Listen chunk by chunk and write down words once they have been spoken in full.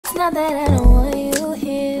It's not that I don't want you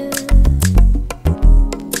here.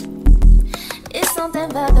 It's something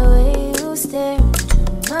about the way you stare into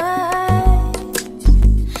my eyes.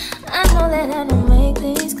 I know that I don't make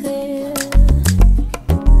things clear.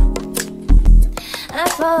 I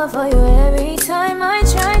fall for you every time I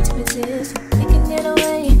try to resist. We can get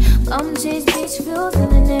away. Come chase beach views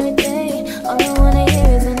and every day. All I wanna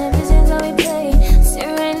hear is an visions that we play. Sit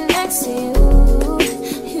right next to you.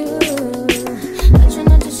 I try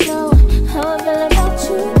not to show how I feel about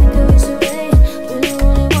you. Think I wish away. Really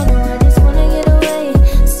wanna, I just wanna get away.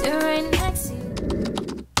 Sit right next to you.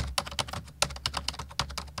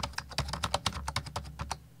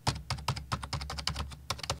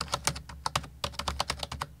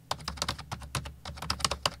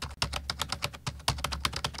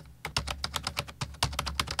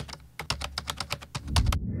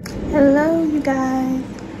 Hello you guys,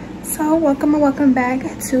 so welcome back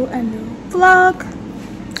to a new vlog.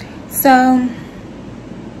 So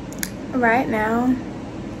right now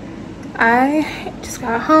I just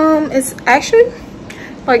got home. It's actually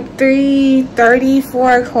like 3:30,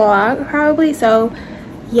 4 o'clock probably, so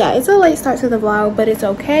yeah, it's a late start to the vlog, but it's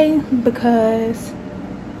okay because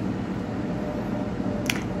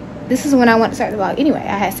this is when I want to start the vlog anyway.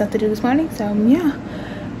 I had stuff to do this morning, so yeah.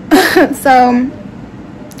 So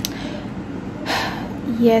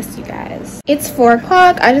yes you guys, it's 4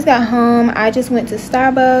 o'clock. I just got home. I just went to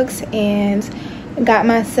Starbucks and got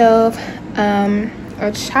myself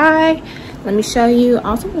a chai. Let me show you.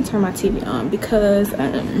 Also, I'm gonna turn my TV on because I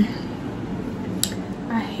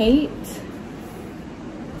hate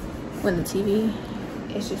when the TV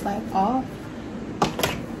is just like off.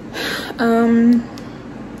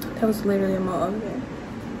 That was literally a remote over there.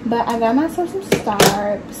 But I got myself some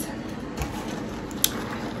Starbucks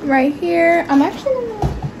right here. I'm actually gonna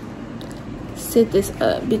sit this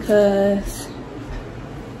up because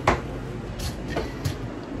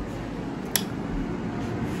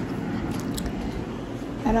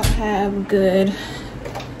I don't have good,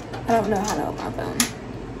 I don't know how to open my phone.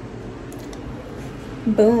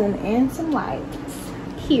 Boom, and some lights,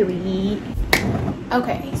 period.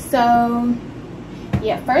 Okay, so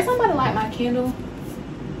yeah, first I'm gonna light my candle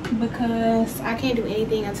because I can't do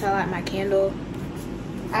anything until I light my candle.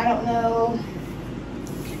 I don't know,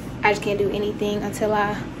 I just can't do anything until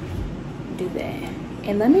I do that.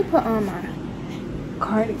 And let me put on my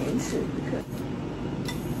cardigan too because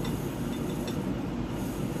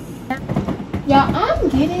y'all,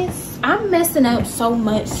 I'm messing up so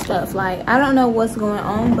much stuff. Like, I don't know what's going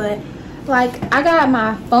on, but like, I got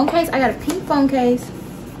my phone case, I got a pink phone case,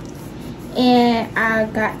 and I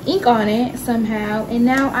got ink on it somehow, and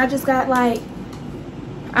now I just got like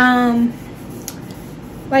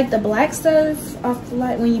the black stuff off the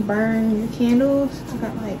light when you burn your candles. I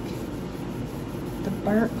got like the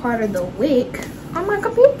burnt part of the wick on my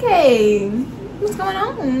computer case. What's going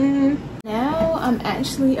on? Now I'm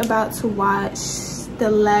actually about to watch the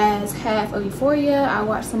last half of Euphoria. I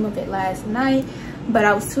watched some of it last night, but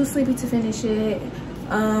I was too sleepy to finish it.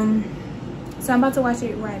 So I'm about to watch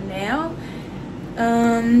it right now.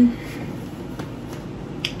 And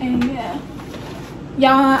yeah,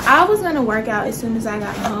 y'all, I was gonna work out as soon as I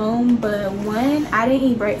got home, but one, I didn't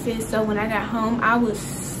eat breakfast, so when I got home I was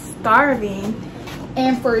starving,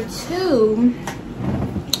 and for two,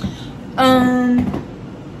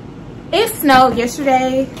 it snowed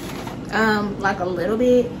yesterday, like a little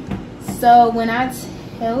bit. So when I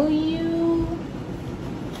tell you,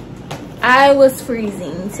 I was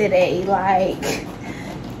freezing today, like,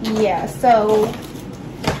 yeah. So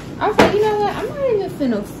I was like, you know what, I'm not even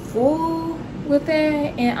finna fool with that,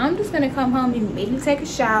 and I'm just gonna come home and maybe take a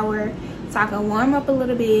shower so I can warm up a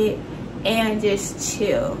little bit and just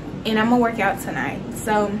chill. And I'm gonna work out tonight,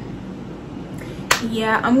 so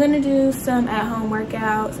yeah, I'm gonna do some at-home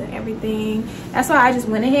workouts and everything. That's why I just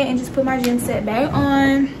went ahead and just put my gym set back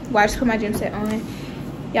on. Well, I just put my gym set on,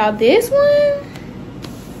 y'all. This one,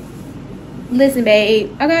 listen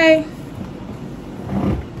babe, okay,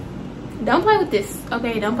 don't play with this,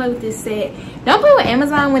 okay? Don't play with this set. Don't play with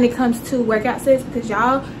Amazon when it comes to workout sets, because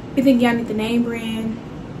y'all be thinking y'all need the name brand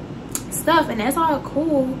stuff, and that's all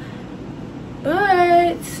cool,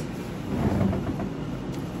 but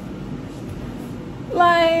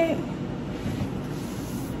like,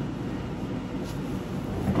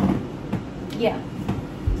 yeah.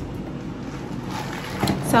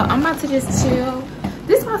 So I'm about to just chill.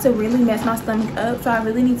 This is about to really mess my stomach up, so I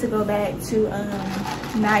really need to go back to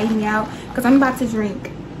not eating out, because I'm about to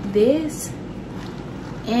drink this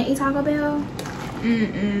and eat Taco Bell.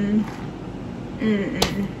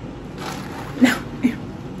 No.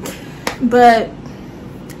 But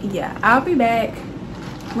yeah, I'll be back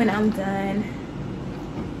when I'm done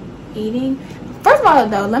eating. First of all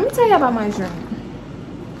though, let me tell you about my drink.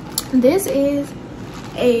 This is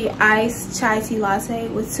a iced chai tea latte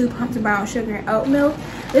with 2 pumps of brown sugar and oat milk.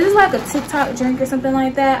 This is like a TikTok drink or something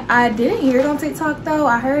like that. I didn't hear it on TikTok though.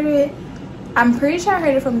 I heard it, I'm pretty sure I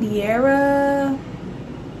heard it from Diera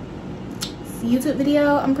YouTube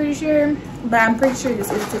video, I'm pretty sure. But I'm pretty sure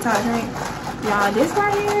this is a TikTok drink. Y'all, this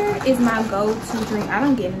right here is my go-to drink. I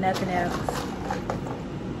don't get nothing else.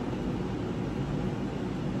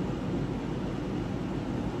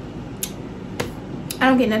 I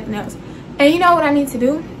don't get nothing else. And you know what I need to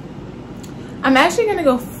do? I'm actually gonna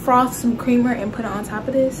go froth some creamer and put it on top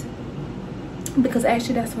of this, because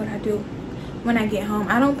actually that's what I do when I get home.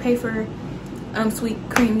 I don't pay for sweet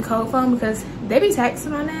cream cold foam because they be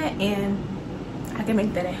taxing on that, and I can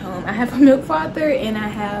make that at home. I have a milk frother and I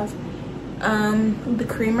have the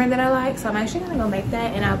creamer that I like, so I'm actually gonna go make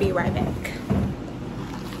that and I'll be right back.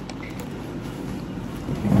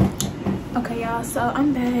 Okay y'all, so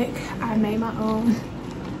I'm back. I made my own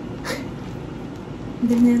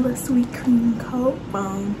vanilla sweet cream cold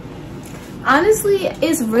foam. Honestly,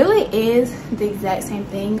 it really is the exact same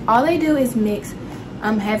thing. All they do is mix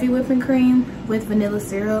heavy whipping cream with vanilla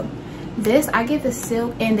syrup. This, I get the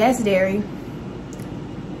silk, and that's dairy.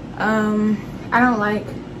 I don't like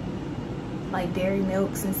dairy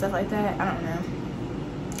milks and stuff like that. I don't know.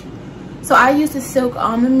 So I use the silk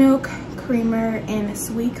almond milk creamer and the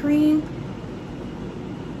sweet cream.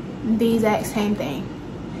 The exact same thing.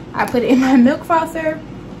 I put it in my milk frother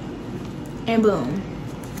and boom.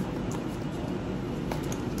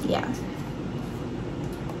 Yeah.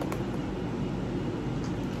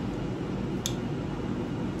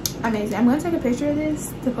 Amazing. I'm gonna take a picture of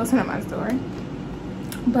this to post it on my story.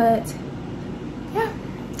 But yeah,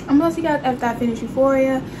 I'm gonna see you guys after I finish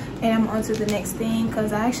Euphoria and I'm on to the next thing,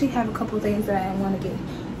 because I actually have a couple of things that I want to get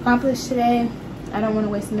accomplished today. I don't want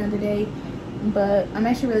to waste another day, but I'm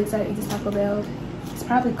actually really excited to eat this Taco Bell. It's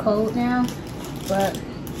probably cold now, but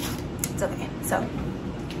it's okay. So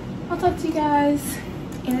I'll talk to you guys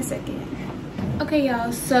in a second. Okay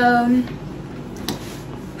y'all, so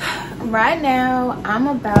right now I'm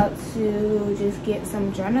about to just get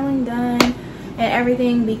some journaling done and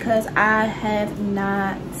everything, because I have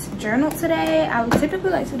not journaled today. I would typically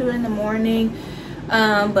like to do it in the morning,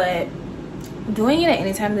 but doing it at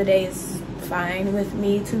any time of the day is fine with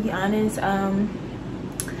me, to be honest.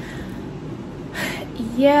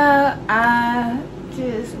 Yeah, I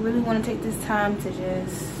just really want to take this time to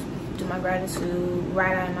just do my gratitude,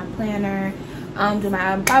 write out in my planner, do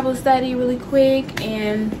my Bible study really quick,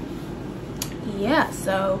 and yeah,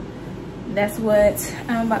 so that's what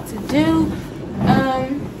I'm about to do.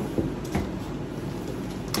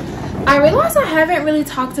 I realized I haven't really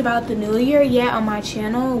talked about the new year yet on my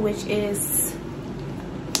channel, which is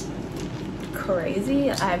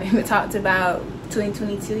crazy. I haven't even talked about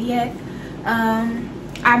 2022 yet.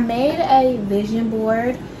 I made a vision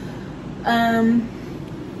board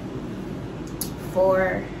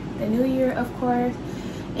for the new year, of course,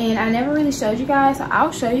 and I never really showed you guys, so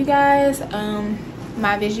I'll show you guys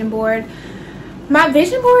my vision board. My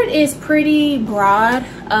vision board is pretty broad.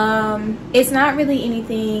 It's not really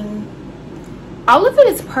anything, all of it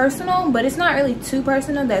is personal, but it's not really too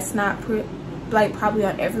personal. That's not like probably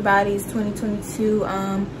on everybody's 2022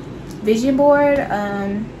 vision board.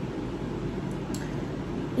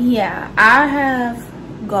 Yeah, I have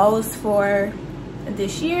goals for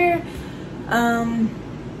this year.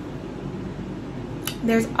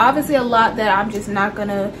 There's obviously a lot that I'm just not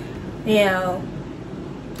gonna, you know,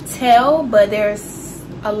 tell, but there's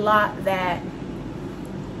a lot that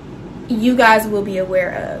you guys will be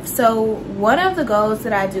aware of. So one of the goals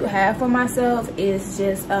that I do have for myself is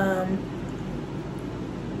just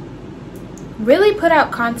really put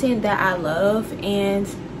out content that I love, and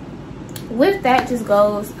with that just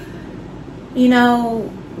goes, you know,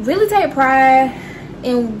 really take pride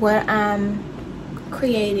in what I'm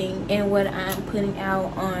creating and what I'm putting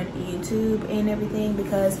out on YouTube and everything,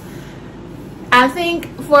 because I think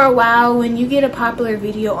for a while when you get a popular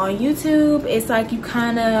video on YouTube, it's like you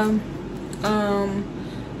kind of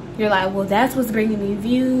you're like, well, that's what's bringing me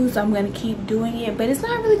views, so I'm going to keep doing it. But it's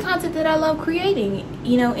not really content that I love creating,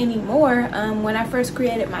 you know, anymore. When I first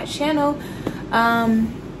created my channel,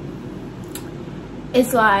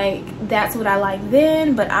 it's like that's what I liked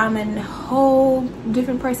then, but I'm a whole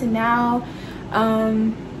different person now.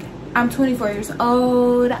 I'm 24 years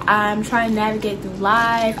old. I'm trying to navigate through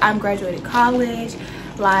life. I'm graduated college.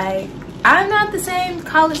 Like, I'm not the same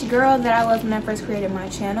college girl that I was when I first created my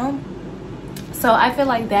channel. So I feel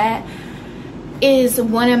like that is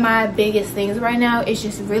one of my biggest things right now. It's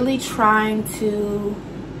just really trying to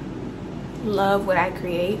love what I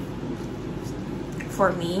create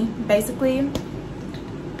for me, basically.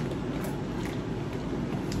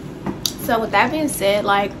 So with that being said,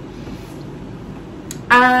 like,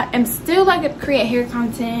 I am still like to create hair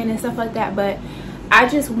content and stuff like that, but I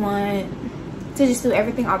just want to just do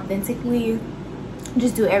everything authentically,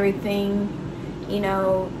 just do everything, you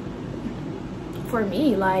know, for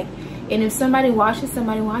me. Like, and if somebody watches,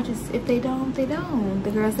 somebody watches. If they don't, they don't.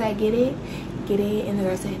 The girls that get it, and the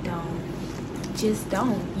girls that don't, just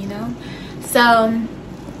don't, you know. So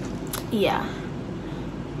yeah,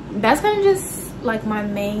 that's kind of just like my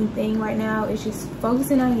main thing right now, is just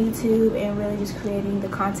focusing on YouTube and really just creating the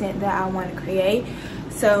content that I want to create.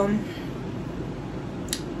 So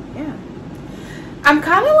yeah, I'm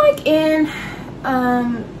kind of like in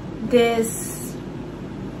this,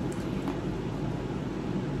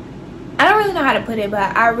 I don't really know how to put it,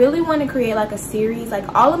 but I really want to create like a series,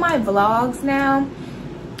 like all of my vlogs now,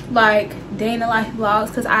 like day in the life vlogs,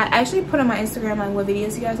 because I actually put on my Instagram like what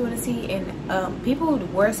videos you guys want to see, and people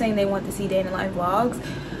were saying they want to see day in the life vlogs.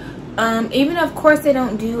 Even of course they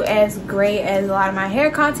don't do as great as a lot of my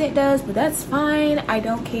hair content does, but that's fine. I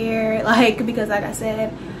don't care, like, because like I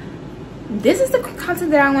said, this is the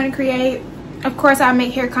content that I want to create. Of course I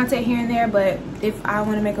make hair content here and there, but if I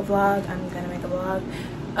want to make a vlog, I'm gonna make a vlog.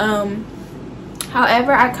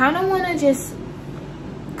 However, I kind of want to just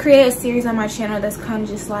create a series on my channel that's kind of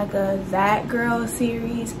just like a that girl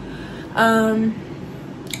series. I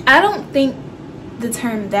don't think the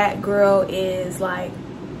term that girl is like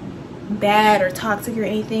bad or toxic or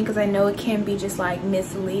anything, because I know it can be just like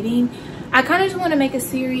misleading. I kind of just want to make a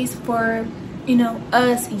series for, you know,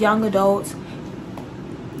 us young adults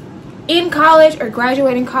in college or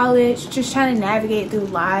graduating college, just trying to navigate through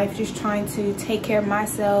life, just trying to take care of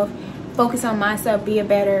myself, focus on myself, be a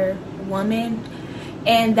better woman.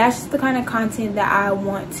 And that's just the kind of content that I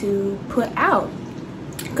want to put out,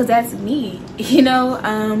 because that's me, you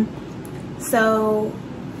know. So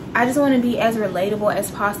I just want to be as relatable as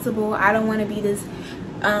possible. I don't want to be this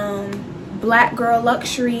black girl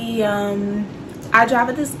luxury, I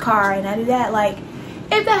drive this car and I do that. Like,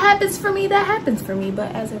 if that happens for me, that happens for me.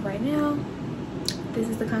 But as of right now, this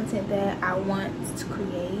is the content that I want to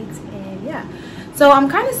create. And yeah, so I'm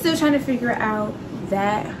kind of still trying to figure out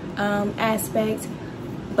that aspect.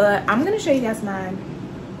 But I'm going to show you guys my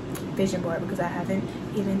vision board, because I haven't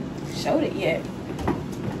even showed it yet,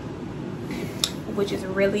 which is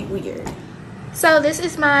really weird. So this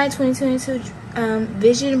is my 2022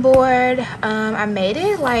 vision board. I made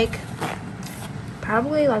it like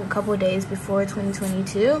probably like a couple of days before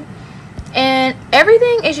 2022. And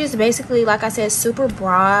everything is just basically, like I said, super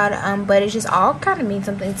broad, but it just all kind of means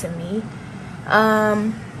something to me.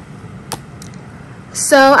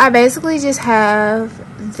 So I basically just have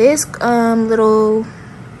this little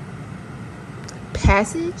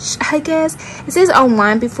passage, I guess. It says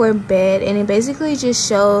unwind before bed, and it basically just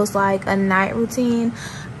shows like a night routine.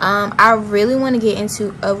 I really want to get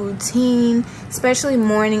into a routine, especially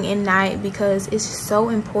morning and night, because it's so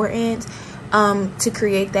important to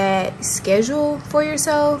create that schedule for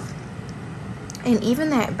yourself, and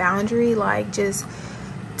even that boundary, like just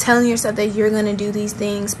telling yourself that you're gonna do these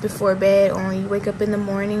things before bed or when you wake up in the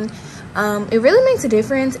morning. It really makes a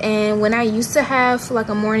difference. And when I used to have like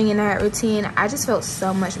a morning and night routine, I just felt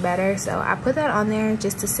so much better. So I put that on there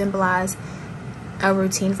just to symbolize a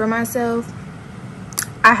routine for myself.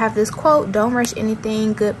 I have this quote: don't rush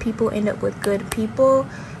anything, good people end up with good people.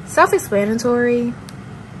 Self-explanatory.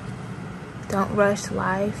 Don't rush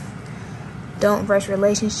life, don't rush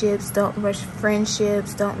relationships, don't rush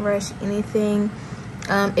friendships, don't rush anything.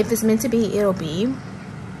 If it's meant to be, it'll be.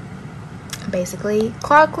 Basically,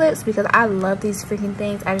 claw clips, because I love these freaking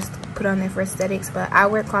things. I just put on there for aesthetics, but I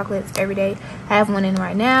wear claw clips every day. I have one in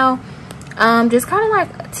right now. Just kind of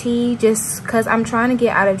like a tea, just because I'm trying to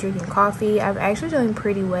get out of drinking coffee. I'm actually doing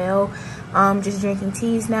pretty well, just drinking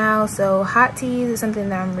teas now. So hot teas is something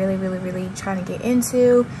that I'm really trying to get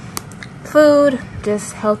into. Food,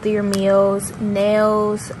 just healthier meals.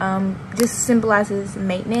 Nails, just symbolizes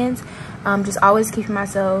maintenance. Just always keeping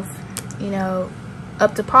myself, you know,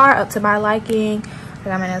 up to par, up to my liking. I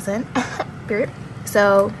got my nails in. Period.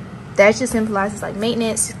 So that just symbolizes like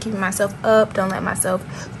maintenance, just keeping myself up, don't let myself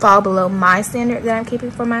fall below my standard that I'm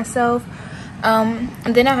keeping for myself. And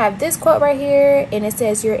then I have this quote right here, and it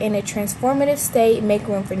says, you're in a transformative state, make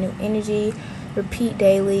room for new energy, repeat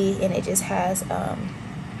daily. And it just has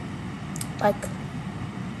like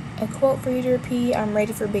a quote for you to repeat. I'm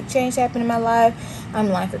ready for big change to happen in my life. I'm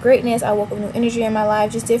aligned for greatness. I woke up with new energy in my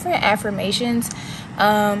life. Just different affirmations.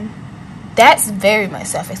 That's very much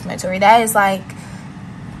self-explanatory. That is like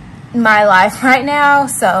my life right now.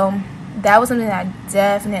 So that was something that I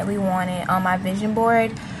definitely wanted on my vision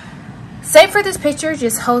board. Same for this picture,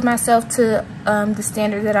 just hold myself to the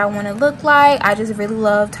standard that I want to look like. I just really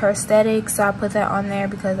loved her aesthetic, so I put that on there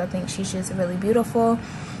because I think she's just really beautiful.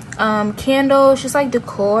 Candles, just like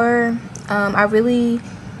decor. I really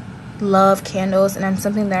love candles, and I'm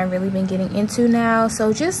something that I've really been getting into now.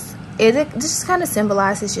 So just it just kind of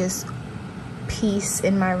symbolizes just peace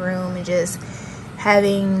in my room and just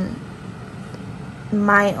having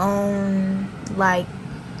my own like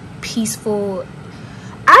peaceful,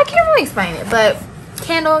 I can't really explain it, but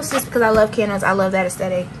candles, just because I love candles, I love that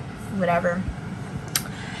aesthetic, whatever.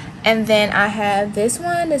 And then I have this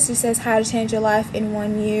one that just says how to change your life in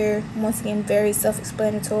 1 year. Once again, very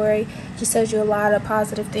self-explanatory. Just tells you a lot of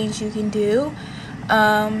positive things you can do.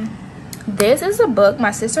 This is a book.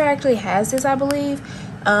 My sister actually has this, I believe.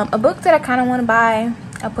 A book that I kind of want to buy.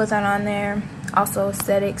 I put that on there. Also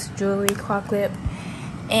aesthetics, jewelry, claw clip.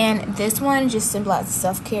 And this one just symbolizes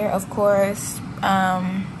self-care, of course.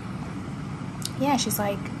 Yeah, she's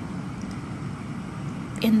like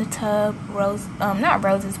in the tub, not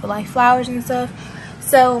roses, but like flowers and stuff.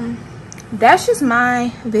 So that's just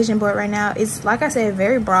my vision board right now. It's, like I said,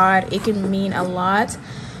 very broad. It can mean a lot,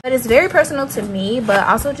 but it's very personal to me, but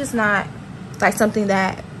also just not like something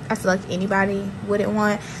that I feel like anybody wouldn't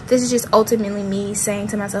want. This is just ultimately me saying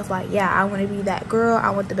to myself, like, yeah, I want to be that girl.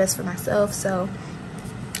 I want the best for myself. So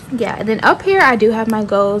yeah. And then up here I do have my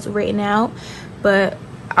goals written out, but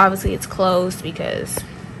obviously it's closed because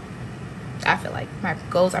I feel like my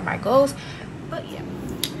goals are my goals. But yeah,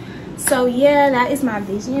 so yeah, that is my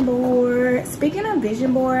vision board. Speaking of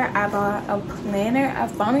vision board, I bought a planner. I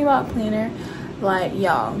finally bought a planner. Like,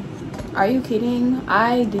 y'all, are you kidding?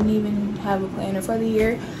 I didn't even have a planner for the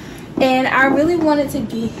year, and I really wanted to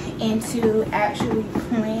get into actually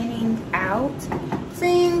planning out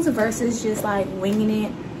things versus just like winging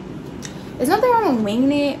it. There's nothing wrong with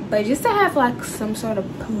winging it, but just to have like some sort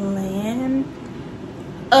of plan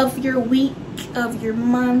of your week, of your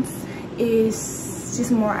month, is just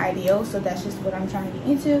more ideal. So that's just what I'm trying to get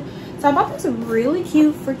into. So I bought this really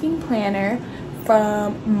cute freaking planner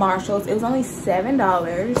from Marshalls. It was only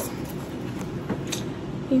 $7.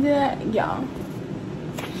 You do that, y'all?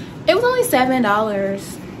 It was only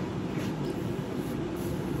 $7.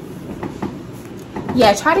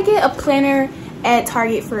 Yeah, try to get a planner at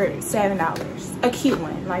Target for $7. A cute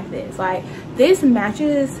one like this. Like, this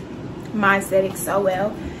matches my aesthetic so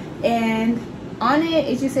well. And on it,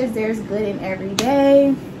 it just says there's good in every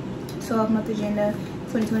day. 12-month agenda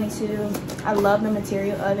 2022. I love the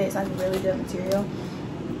material of it. It's like really good material.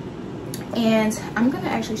 And I'm gonna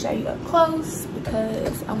actually show you up close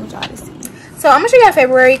because I want y'all to see. So I'm gonna show you guys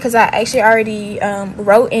February because I actually already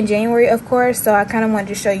wrote in January, of course, so I kind of wanted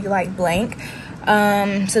to show you like blank.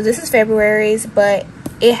 So this is February's, but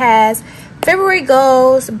it has February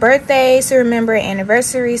goals, birthdays to remember,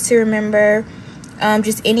 anniversaries to remember,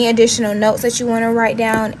 just any additional notes that you want to write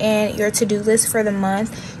down, and your to-do list for the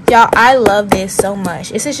month. Y'all, I love this so much.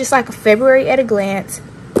 This is just like a February at a glance.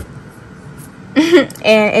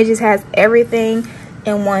 And it just has everything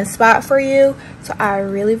in one spot for you. So I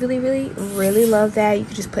really love that. You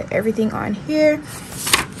can just put everything on here.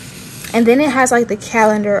 And then it has like the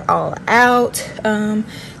calendar all out.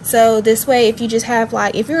 So this way, if you just have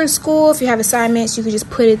like, if you're in school, if you have assignments, you can just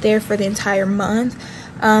put it there for the entire month.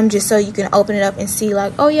 Just so you can open it up and see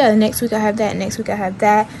like, oh yeah, next week I have that, next week I have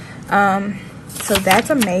that. So that's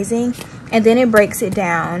amazing. And then it breaks it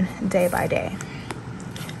down day by day.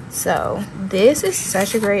 So this is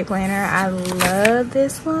such a great planner. I love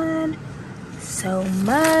this one so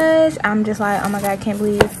much. I'm just like, oh my god, I can't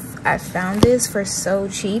believe I found this for so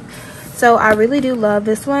cheap. So I really do love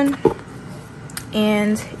this one.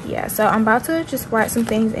 And yeah, so I'm about to just write some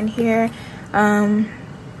things in here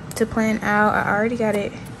to plan out. I already got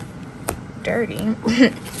it dirty.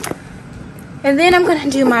 And then I'm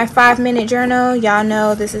gonna do my 5-minute journal. Y'all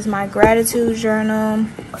know this is my gratitude journal.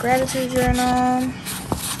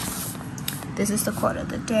 This is the quote of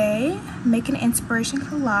the day. Make an inspiration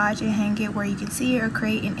collage and hang it where you can see it, or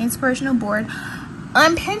create an inspirational board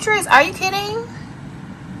on Pinterest. Are you kidding?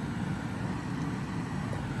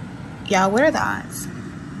 Y'all, what are the odds?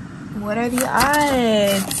 What are the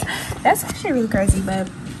odds? That's actually really crazy, but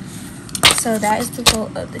so that is the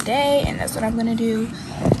quote of the day, and that's what I'm gonna do.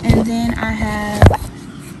 And then I have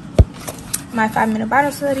my 5-minute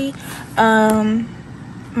Bible study.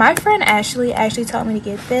 My friend Ashley actually told me to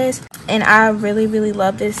get this, and I really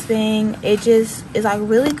love this thing. It just is like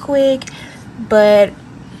really quick, but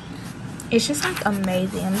it's just like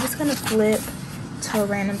amazing. I'm just gonna flip to a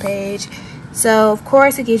random page. So of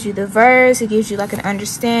course it gives you the verse, it gives you like an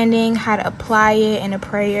understanding, how to apply it in a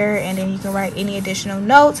prayer, and then you can write any additional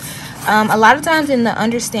notes. A lot of times in the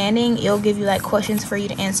understanding, it'll give you like questions for you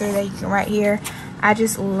to answer that you can write here. I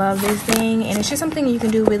just love this thing, and it's just something you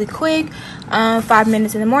can do really quick. 5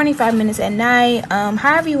 minutes in the morning, 5 minutes at night,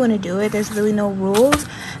 however you want to do it. There's really no rules,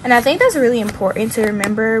 and I think that's really important to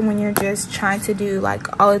remember when you're just trying to do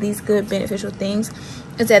like all of these good beneficial things,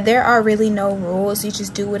 is that there are really no rules. You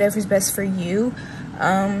just do whatever's best for you.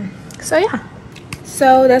 So yeah,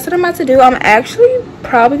 so that's what I'm about to do. I'm actually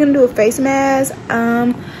probably gonna do a face mask.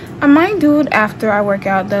 I might do it after I work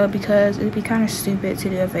out though, because it'd be kind of stupid to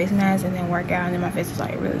do a face mask and then work out and then my face is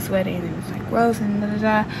like really sweaty and then it's like gross and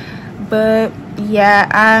da. But yeah,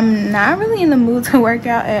 I'm not really in the mood to work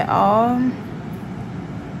out at all,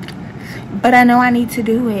 but I know I need to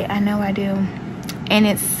do it. I know I do. And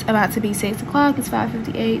it's about to be 6 o'clock. It's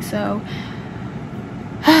 5:58, so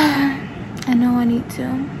I know I need to.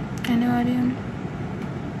 I know I do.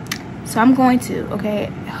 So I'm going to,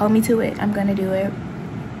 okay? Hold me to it. I'm gonna do it.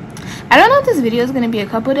 I don't know if this video is gonna be a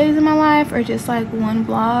couple days in my life or just like one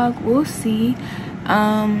vlog. We'll see.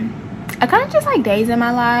 I kind of just like days in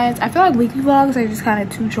my life. I feel like weekly vlogs are just kind of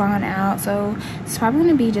too drawn out, so it's probably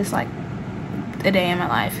gonna be just like a day in my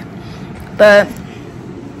life. But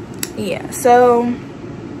yeah, so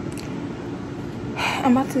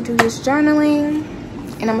I'm about to do this journaling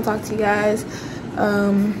and I'm gonna talk to you guys,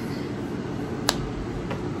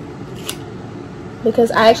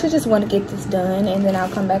 because I actually just want to get this done and then I'll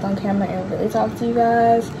come back on camera and really talk to you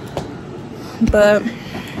guys. But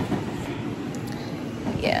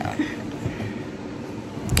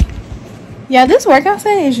yeah, this workout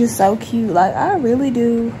set is just so cute. Like, I really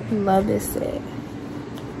do love this set.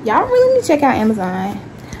 Y'all really need to check out Amazon.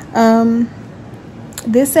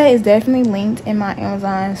 This set is definitely linked in my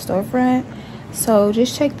Amazon storefront, so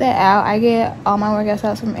just check that out. I get all my workout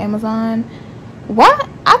sets from Amazon. What?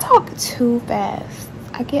 I talk too fast.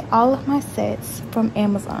 I get all of my sets from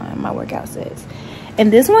Amazon, my workout sets,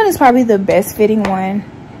 and this one is probably the best fitting one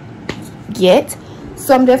yet.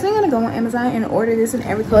 So I'm definitely gonna go on Amazon and order this in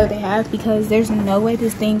every color they have, because there's no way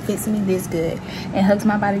this thing fits me this good and hugs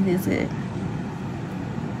my body this good.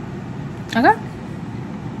 Okay,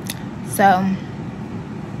 so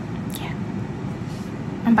yeah,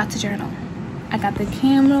 I'm about to journal. I got the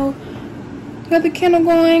candle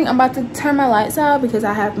going. I'm about to turn my lights out because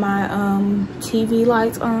I have my TV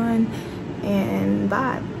lights on, and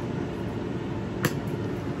vibe.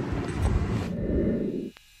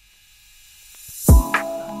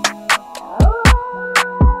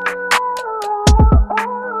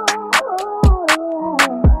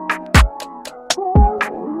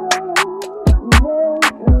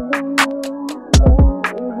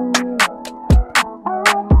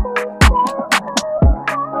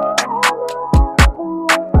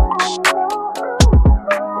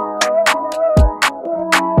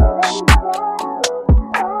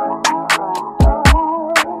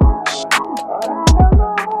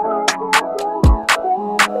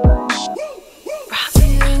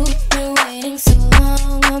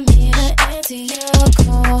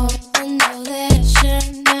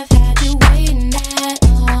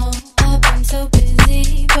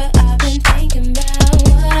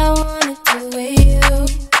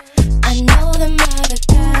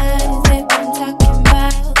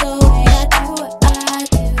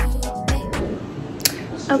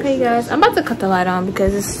 Okay guys, I'm about to cut the light on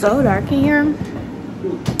because it's so dark in here.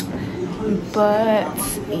 But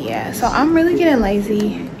yeah, so I'm really getting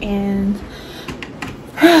lazy and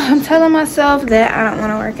I'm telling myself that I don't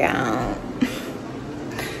want to work out,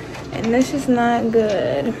 and this is not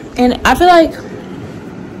good. And I feel like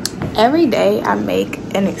every day I make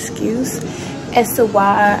an excuse as to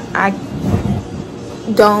why I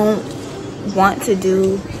don't want to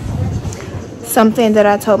do something that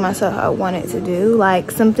I told myself I wanted to do, like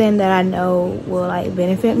something that I know will like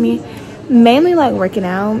benefit me, mainly like working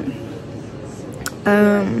out.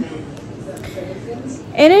 And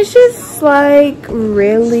it's just like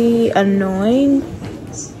really annoying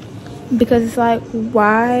because it's like,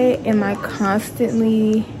 why am I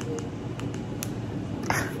constantly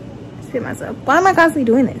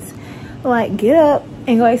doing this? Like, get up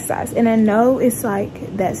and go exercise. And I know it's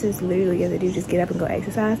like that's just literally what you have to do, just get up and go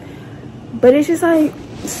exercise, but it's just like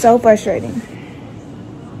so frustrating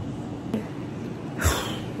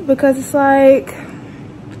because it's like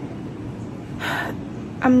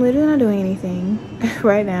I'm literally not doing anything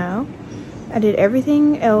right now. I did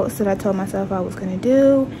everything else that I told myself I was gonna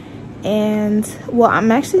do, and well,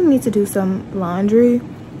 I'm actually need to do some laundry.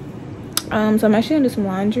 So I'm actually gonna do some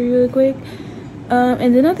laundry really quick.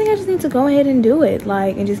 And then I think I just need to go ahead and do it,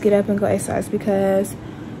 like, and just get up and go exercise, because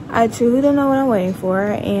I truly don't know what I'm waiting for.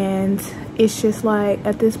 And it's just like,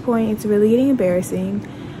 at this point, it's really getting embarrassing.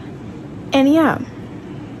 And yeah,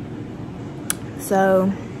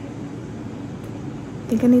 so I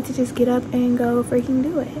think I need to just get up and go freaking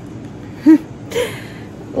do it.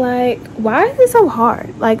 Like, why is it so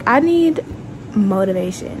hard? Like, I need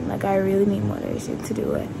motivation. Like, I really need motivation to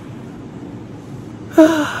do it.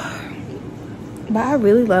 But I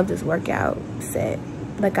really love this workout set.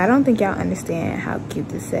 Like, I don't think y'all understand how cute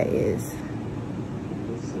this set is.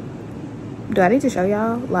 Do I need to show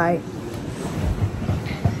y'all? Like,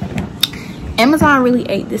 Amazon really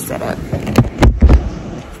ate this setup.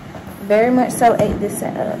 Very much so ate this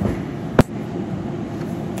setup.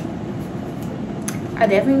 I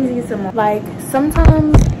definitely need to get some more. Like,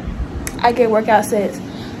 sometimes I get workout sets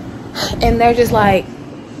and they're just like,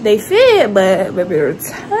 they fit, but they're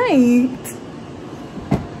tight.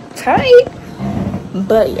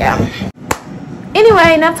 But yeah.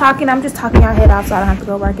 Anyway, enough talking. I'm just talking our head off so I don't have to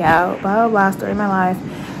go work out. Blah, blah, blah. Story of my life.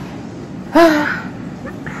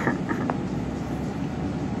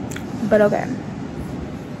 But okay.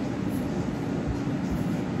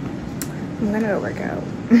 I'm gonna go work out.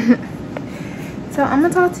 So I'm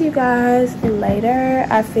gonna talk to you guys later.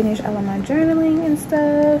 I finished all of my journaling and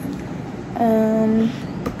stuff.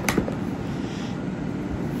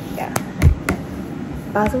 Yeah,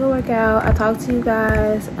 about to go work out. I talked to you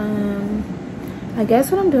guys. I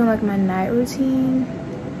guess when I'm doing like my night routine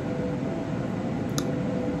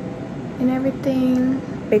and everything,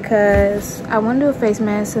 because I want to do a face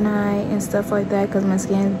mask tonight and stuff like that, because my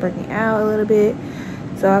skin is breaking out a little bit.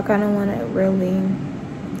 So I kind of want to really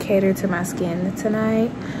cater to my skin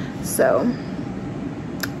tonight. So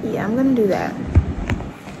yeah, I'm gonna do that,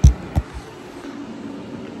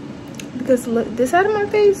 because look, this side of my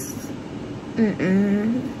face,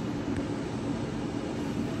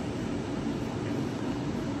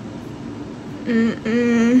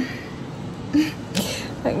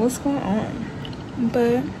 like, what's going on?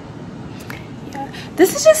 But yeah,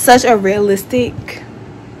 this is just such a realistic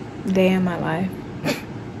day in my life.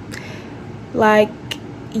 Like,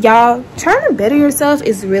 y'all, trying to better yourself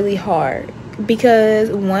is really hard,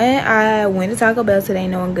 because when I went to Taco Bell today,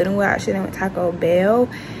 knowing good and well I shouldn't went to Taco Bell,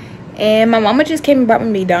 and my mama just came and brought me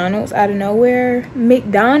McDonald's out of nowhere.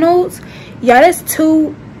 McDonald's, y'all, that's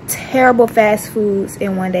 2 terrible fast foods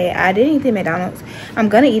in one day. I didn't eat the McDonald's. I'm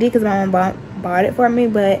gonna eat it because my mom bought it for me,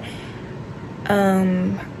 but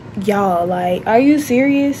y'all, like, are you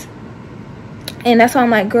serious? And that's why I'm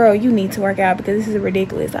like, girl, you need to work out, because this is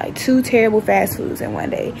ridiculous. Like, 2 terrible fast foods in one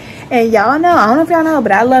day. And y'all know, I don't know if y'all know,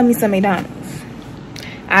 but I love me some McDonald's.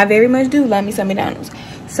 I very much do love me some McDonald's.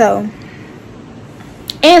 So,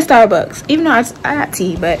 and Starbucks. Even though I got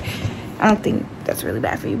tea, but I don't think that's really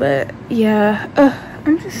bad for you. But yeah,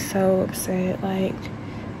 I'm just so upset. Like,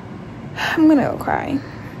 I'm gonna go cry.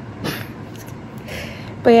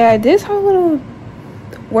 But yeah, this whole little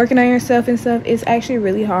working on yourself and stuff is actually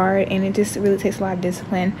really hard, and it just really takes a lot of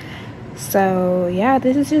discipline. So yeah,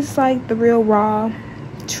 this is just like the real raw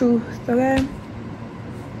truth, okay?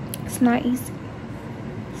 It's not easy.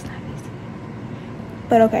 It's not easy.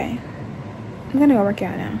 But okay, I'm gonna go work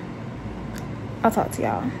out now. I'll talk to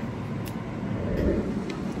y'all.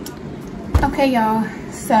 Okay, y'all,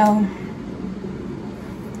 so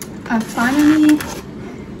I finally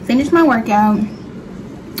finished my workout.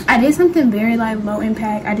 I did something very like low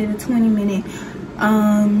impact. I did a 20-minute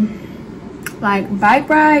like bike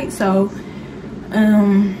ride. So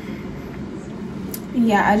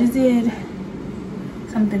yeah, I just did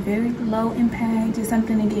something very low impact, just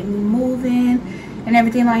something to get me moving and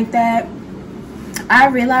everything like that. I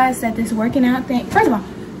realized that this working out thing, first of all,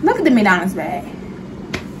 look at the McDonald's bag.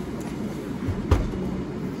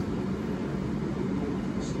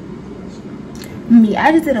 Me,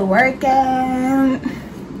 I just did a workout.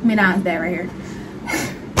 McDonald's bag right here.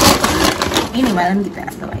 Anyway, let me get that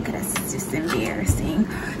out the way, because that's just embarrassing.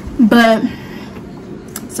 But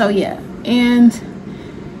so yeah, and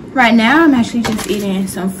right now I'm actually just eating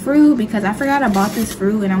some fruit, because I forgot I bought this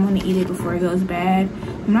fruit and I want to eat it before it goes bad.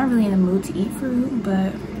 I'm not really in the mood to eat fruit,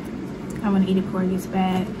 but I want to eat it before it gets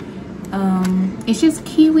bad. It's just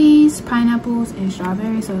kiwis, pineapples, and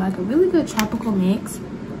strawberries, so like a really good tropical mix.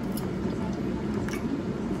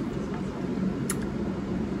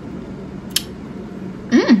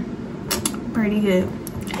 Pretty good.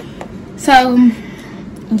 So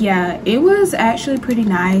yeah, it was actually pretty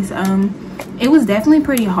nice. It was definitely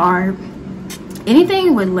pretty hard.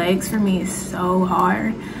 Anything with legs for me is so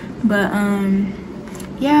hard, but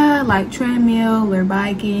yeah, like treadmill or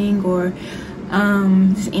biking or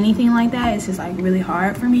just anything like that. It's just like really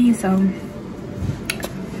hard for me. So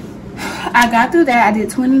I got through that. I did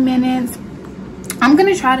 20 minutes. I'm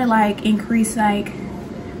gonna try to like increase like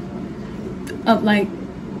up like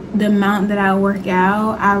the amount that I work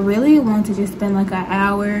out. I really want to just spend like an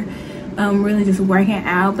hour really just working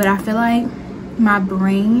out, but I feel like my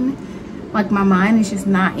brain, like my mind is just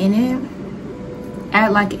not in it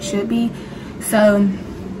at like it should be. So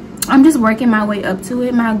I'm just working my way up to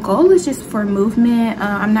it. My goal is just for movement.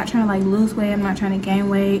 I'm not trying to like lose weight, I'm not trying to gain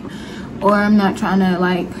weight, or I'm not trying to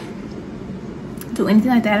like do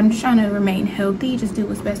anything like that. I'm just trying to remain healthy, just do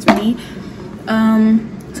what's best for me.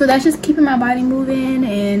 So that's just keeping my body moving,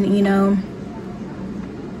 and you know,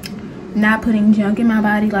 not putting junk in my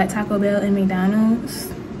body like Taco Bell and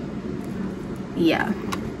McDonald's. Yeah,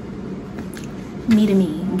 me to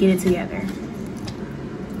me, get it together.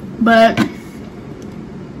 But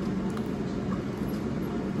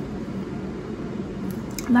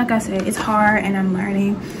like I said, it's hard and I'm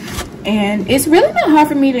learning, and it's really not hard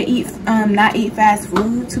for me to eat not eat fast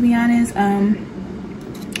food, to be honest,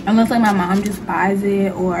 unless like my mom just buys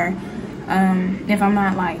it, or if I'm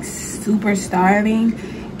not like super starving.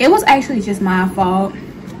 It was actually just my fault.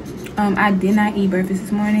 I did not eat breakfast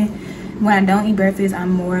this morning. When I don't eat breakfast,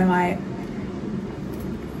 I'm more like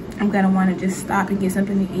I'm gonna want to just stop and get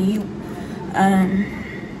something to eat.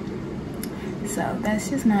 So that's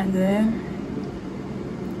just not good.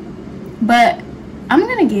 But I'm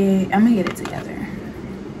gonna get it together.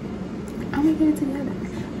 I'm gonna get it together.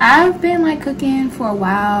 I've been like cooking for a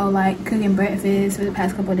while, like cooking breakfast for the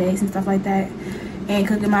past couple of days and stuff like that, and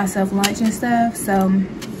cooking myself lunch and stuff. So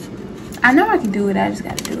I know I can do it. I just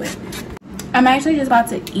gotta do it. I'm actually just about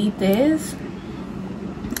to eat this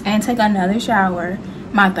and take another shower,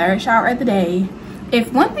 my third shower of the day.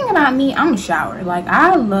 If one thing about me, I'm a shower. Like,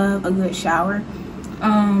 I love a good shower.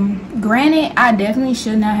 Granted, I definitely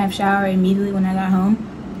should not have showered immediately when I got home.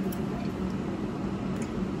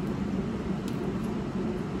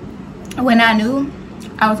 When I knew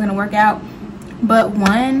I was gonna work out. But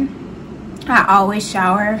one, I always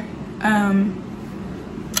shower.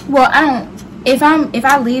 Well, I don't, if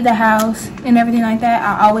I leave the house and everything like that,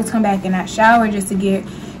 I always come back and I shower just to get,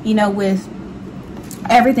 you know, with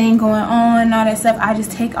everything going on and all that stuff, I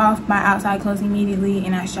just take off my outside clothes immediately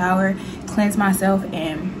and I shower, cleanse myself,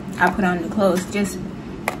 and I put on new clothes. Just,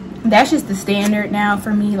 that's just the standard now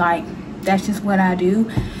for me. Like, that's just what I do.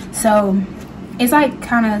 So it's like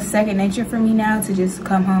kind of second nature for me now to just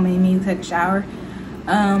come home and immediately take a shower.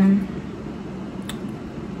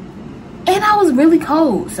 And I was really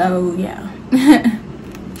cold, so yeah.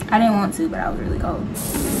 I didn't want to, but I was really cold.